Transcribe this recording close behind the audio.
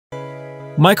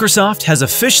Microsoft has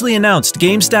officially announced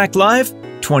GameStack Live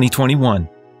 2021.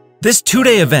 This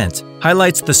two-day event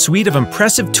highlights the suite of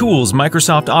impressive tools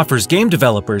Microsoft offers game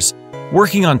developers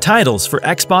working on titles for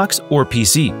Xbox or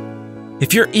PC.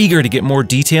 If you're eager to get more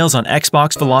details on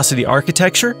Xbox Velocity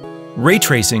architecture, ray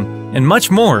tracing, and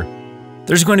much more,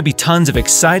 there's going to be tons of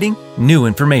exciting, new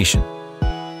information.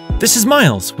 This is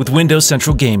Miles with Windows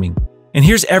Central Gaming, and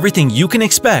here's everything you can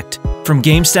expect from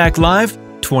GameStack Live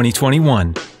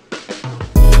 2021.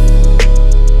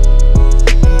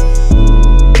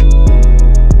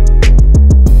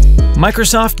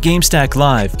 Microsoft GameStack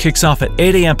Live kicks off at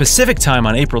 8 a.m. Pacific Time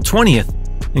on April 20th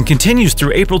and continues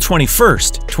through April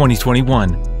 21st,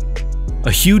 2021.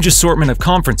 A huge assortment of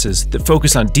conferences that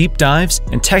focus on deep dives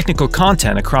and technical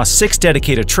content across 6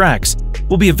 dedicated tracks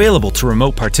will be available to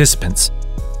remote participants.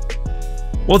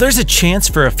 While there's a chance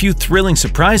for a few thrilling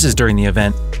surprises during the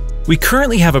event, we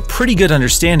currently have a pretty good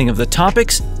understanding of the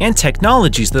topics and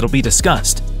technologies that'll be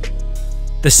discussed.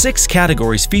 The 6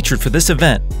 categories featured for this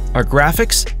event are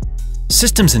graphics,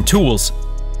 systems and tools,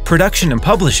 production and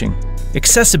publishing,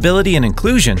 accessibility and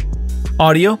inclusion,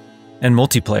 audio, and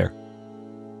multiplayer.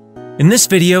 In this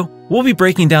video, we'll be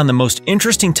breaking down the most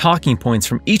interesting talking points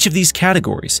from each of these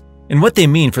categories and what they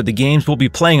mean for the games we'll be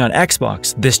playing on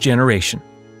Xbox this generation.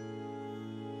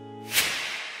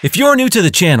 If you're new to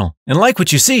the channel and like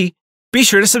what you see, be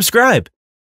sure to subscribe.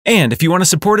 And if you want to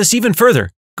support us even further,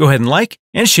 go ahead and like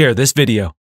and share this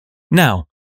video. Now,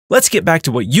 let's get back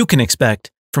to what you can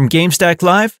expect from GameStack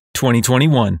Live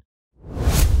 2021.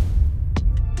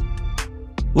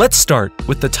 Let's start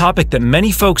with the topic that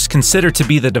many folks consider to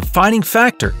be the defining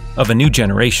factor of a new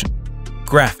generation: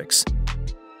 graphics.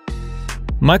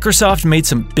 Microsoft made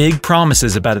some big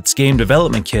promises about its game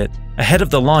development kit ahead of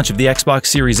the launch of the Xbox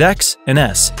Series X and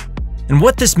S, and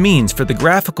what this means for the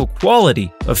graphical quality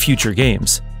of future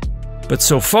games. But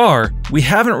so far, we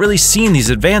haven't really seen these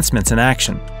advancements in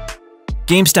action.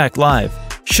 GameStack Live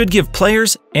should give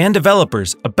players and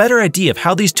developers a better idea of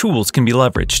how these tools can be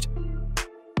leveraged.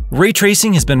 Ray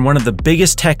tracing has been one of the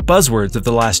biggest tech buzzwords of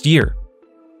the last year,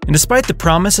 and despite the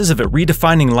promises of it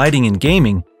redefining lighting in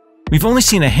gaming, we've only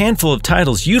seen a handful of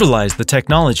titles utilize the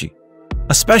technology,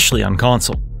 especially on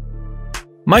console.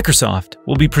 Microsoft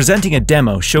will be presenting a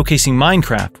demo showcasing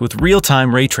Minecraft with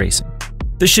real-time ray tracing.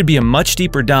 This should be a much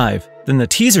deeper dive than the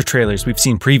teaser trailers we've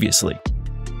seen previously.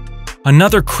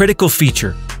 Another critical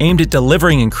feature aimed at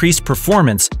delivering increased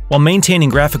performance while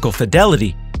maintaining graphical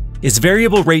fidelity is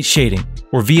variable rate shading,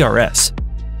 or VRS.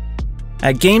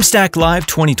 At GameStack Live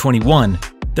 2021,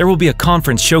 there will be a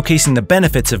conference showcasing the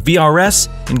benefits of VRS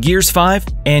in Gears 5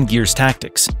 and Gears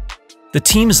Tactics. The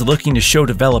team is looking to show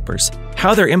developers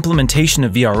how their implementation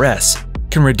of VRS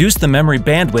can reduce the memory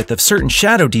bandwidth of certain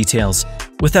shadow details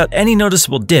without any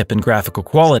noticeable dip in graphical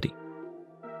quality.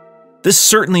 This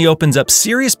certainly opens up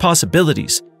serious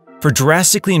possibilities for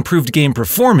drastically improved game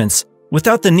performance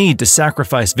without the need to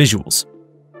sacrifice visuals.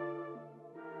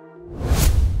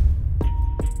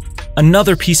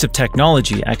 Another piece of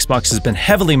technology Xbox has been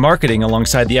heavily marketing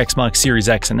alongside the Xbox Series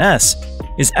X and S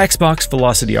is Xbox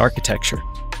Velocity architecture.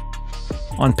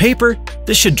 On paper,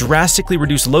 this should drastically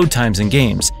reduce load times in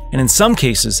games, and in some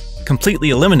cases,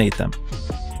 completely eliminate them.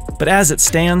 But as it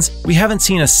stands, we haven't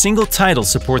seen a single title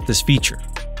support this feature.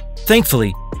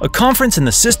 Thankfully, a conference in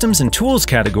the Systems and Tools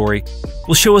category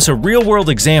will show us a real-world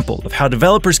example of how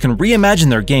developers can reimagine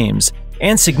their games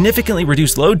and significantly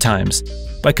reduce load times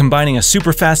by combining a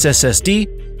super-fast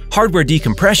SSD, hardware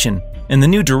decompression, and the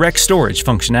new direct storage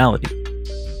functionality.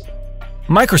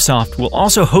 Microsoft will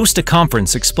also host a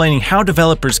conference explaining how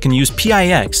developers can use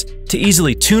PIX to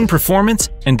easily tune performance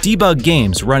and debug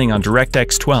games running on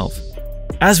DirectX 12.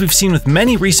 As we've seen with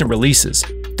many recent releases,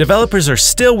 developers are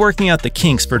still working out the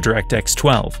kinks for DirectX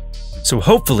 12, so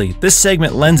hopefully this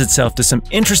segment lends itself to some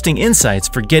interesting insights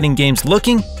for getting games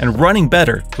looking and running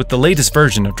better with the latest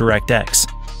version of DirectX.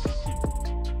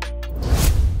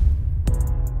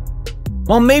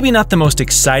 While maybe not the most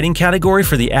exciting category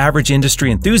for the average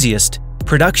industry enthusiast,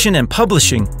 production and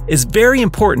publishing is very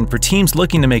important for teams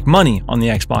looking to make money on the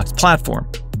Xbox platform.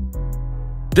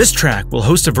 This track will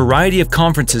host a variety of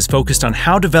conferences focused on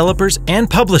how developers and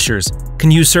publishers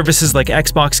can use services like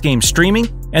Xbox Game Streaming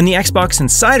and the Xbox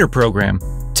Insider program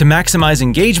to maximize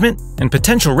engagement and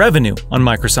potential revenue on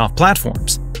Microsoft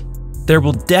platforms. There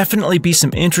will definitely be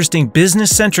some interesting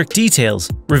business-centric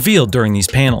details revealed during these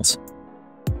panels.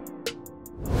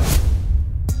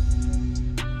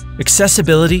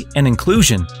 Accessibility and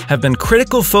inclusion have been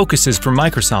critical focuses for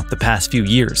Microsoft the past few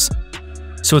years.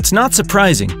 So it's not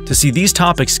surprising to see these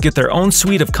topics get their own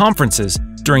suite of conferences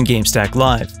during GameStack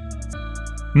Live.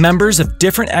 Members of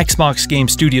different Xbox Game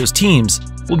Studios teams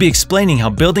we'll be explaining how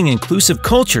building inclusive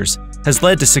cultures has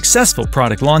led to successful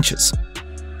product launches.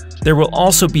 There will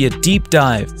also be a deep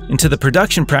dive into the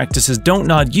production practices Don't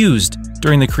Nod used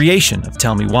during the creation of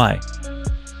Tell Me Why.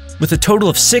 With a total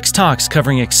of 6 talks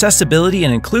covering accessibility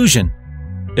and inclusion,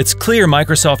 it's clear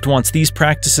Microsoft wants these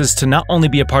practices to not only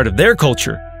be a part of their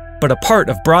culture, but a part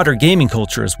of broader gaming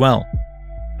culture as well.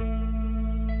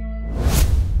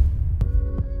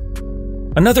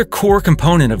 Another core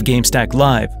component of GameStack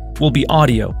Live will be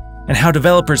audio, and how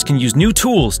developers can use new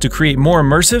tools to create more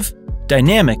immersive,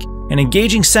 dynamic, and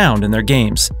engaging sound in their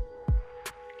games.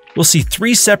 We'll see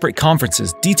 3 separate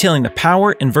conferences detailing the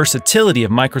power and versatility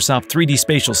of Microsoft 3D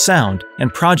Spatial sound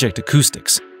and Project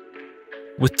Acoustics.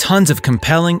 With tons of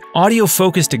compelling,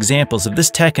 audio-focused examples of this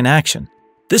tech in action,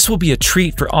 this will be a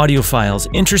treat for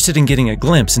audiophiles interested in getting a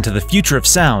glimpse into the future of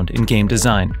sound in game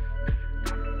design.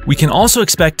 We can also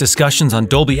expect discussions on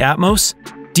Dolby Atmos,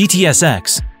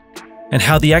 DTS:X, and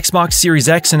how the Xbox Series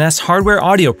X and S hardware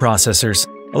audio processors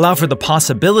allow for the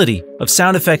possibility of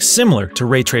sound effects similar to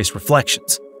ray trace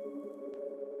reflections.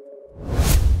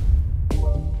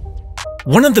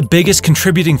 One of the biggest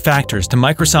contributing factors to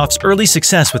Microsoft's early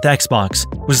success with Xbox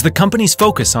was the company's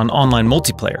focus on online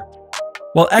multiplayer.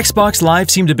 While Xbox Live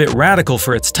seemed a bit radical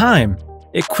for its time,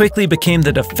 it quickly became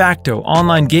the de facto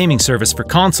online gaming service for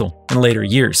console in later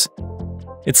years.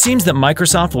 It seems that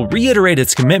Microsoft will reiterate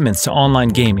its commitments to online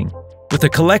gaming with a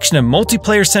collection of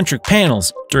multiplayer-centric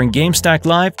panels during GameStack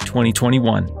Live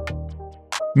 2021.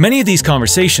 Many of these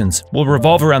conversations will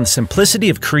revolve around the simplicity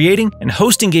of creating and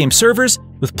hosting game servers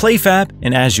with PlayFab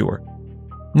and Azure.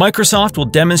 Microsoft will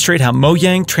demonstrate how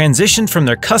Mojang transitioned from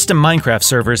their custom Minecraft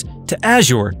servers to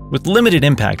Azure with limited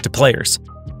impact to players.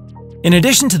 In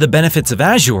addition to the benefits of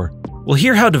Azure, we'll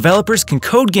hear how developers can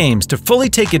code games to fully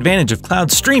take advantage of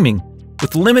cloud streaming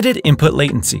with limited input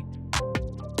latency.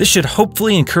 This should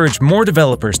hopefully encourage more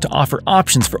developers to offer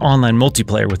options for online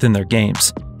multiplayer within their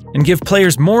games, and give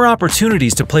players more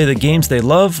opportunities to play the games they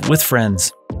love with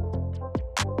friends.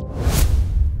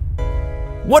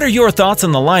 What are your thoughts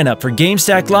on the lineup for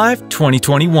GameStack Live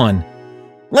 2021?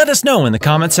 Let us know in the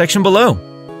comment section below.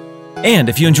 And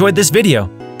if you enjoyed this video,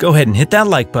 go ahead and hit that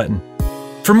like button.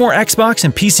 For more Xbox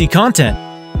and PC content,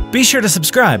 be sure to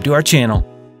subscribe to our channel.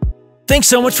 Thanks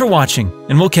so much for watching,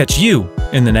 and we'll catch you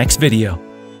in the next video.